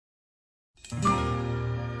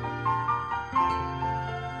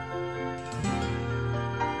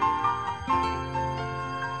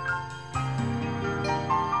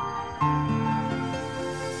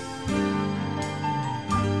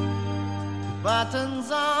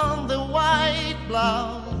buttons on the white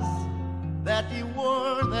blouse that you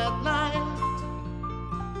wore that night,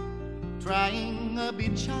 trying a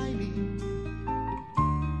bit shyly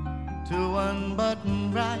to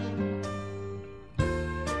unbutton right.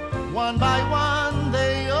 One by one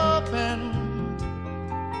they opened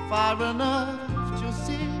far enough to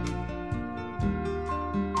see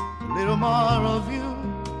a little more of you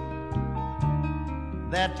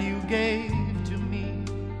that you gave to me.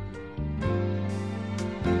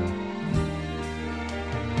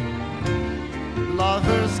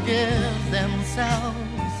 Lovers give themselves,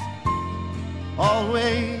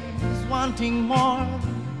 always wanting more,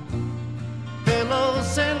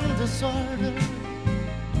 pillows in disorder,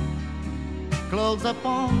 clothes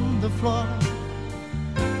upon the floor,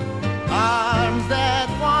 arms that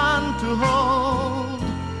want to hold,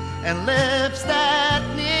 and lips that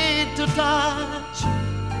need to touch,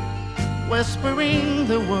 whispering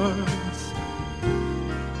the words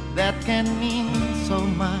that can mean so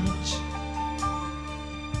much.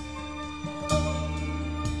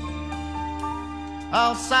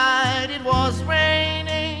 Outside it was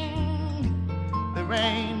raining, the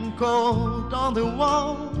raincoat on the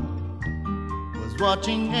wall was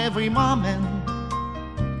watching every moment,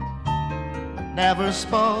 but never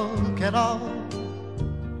spoke at all.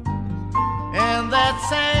 And that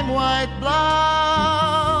same white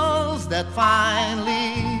blouse that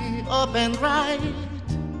finally opened right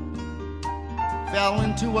fell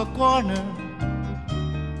into a corner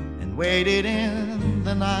and waited in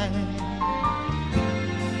the night.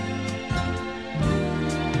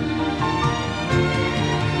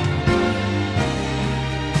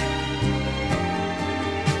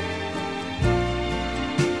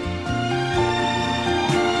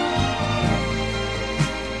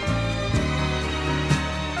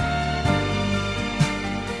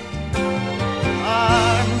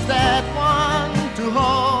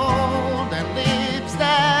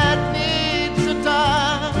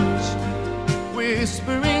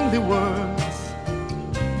 Whispering the words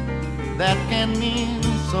that can mean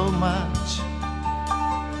so much.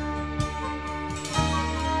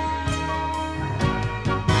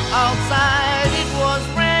 Outside it was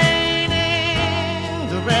raining,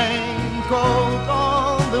 the raincoat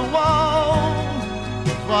on the wall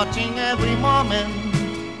was watching every moment,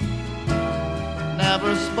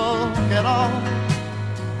 never spoke at all.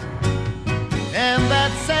 And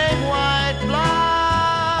that same white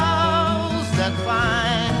blouse that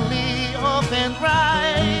finally opened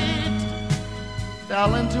right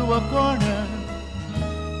fell into a corner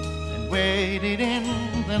and waited in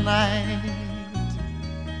the night.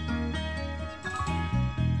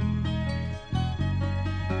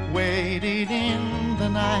 Waited in the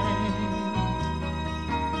night.